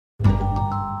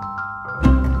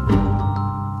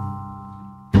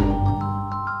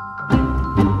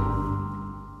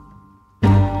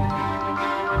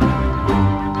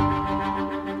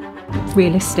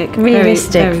realistic.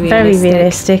 Very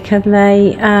realistic, and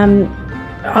they,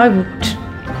 I would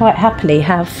quite happily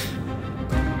have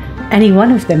any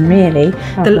one of them, really.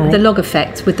 The log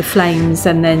effect with the flames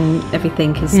and then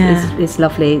everything is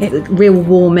lovely. It's real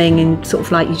warming, and sort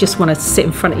of like you just want to sit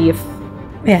in front of your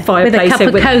fireplace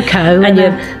with a cup of cocoa and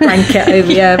your blanket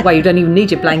over you. Well, you don't even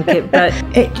need your blanket, but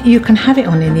you can have it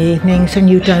on in the evenings, and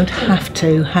you don't have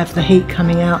to have the heat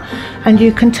coming out, and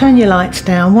you can turn your lights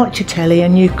down, watch your telly,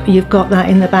 and you've got that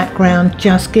in the background,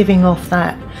 just giving off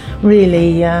that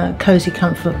really cosy,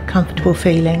 comfortable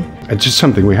feeling. It's just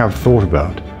something we have thought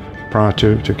about prior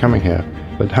to coming here,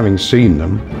 but having seen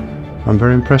them, I'm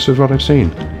very impressed with what I've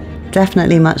seen.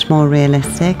 Definitely much more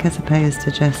realistic as opposed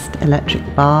to just electric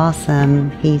bars.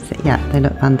 They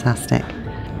look fantastic.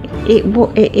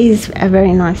 It is a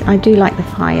very nice. I do like the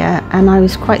fire, and I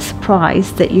was quite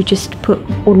surprised that you just put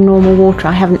all normal water.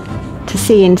 I haven't to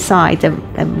see inside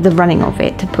the running of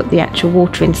it, to put the actual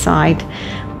water inside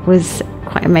was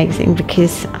quite amazing,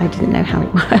 because I didn't know how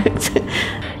it worked.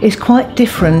 It's quite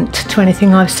different to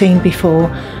anything I've seen before,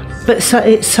 but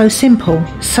it's so simple,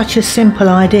 such a simple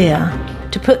idea.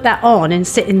 To put that on and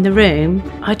sit in the room,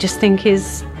 I just think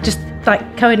is just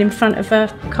like going in front of a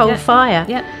coal fire.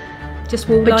 Yeah, just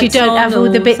wall but you lights don't have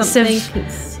all the bits of something.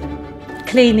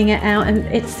 cleaning it out, and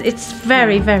it's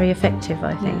very, very effective,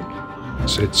 I think.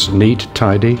 It's neat,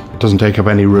 tidy, it doesn't take up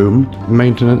any room.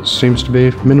 Maintenance seems to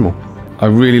be minimal. I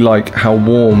really like how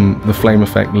warm the flame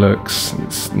effect looks.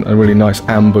 It's a really nice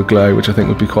amber glow, which I think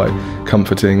would be quite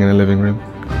comforting in a living room.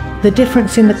 The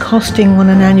difference in the costing on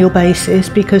an annual basis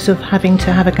because of having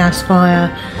to have a gas fire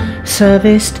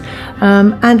serviced,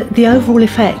 and the overall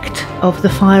effect of the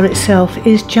fire itself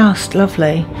is just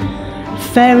lovely.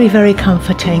 Very, very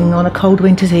comforting on a cold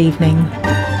winter's evening.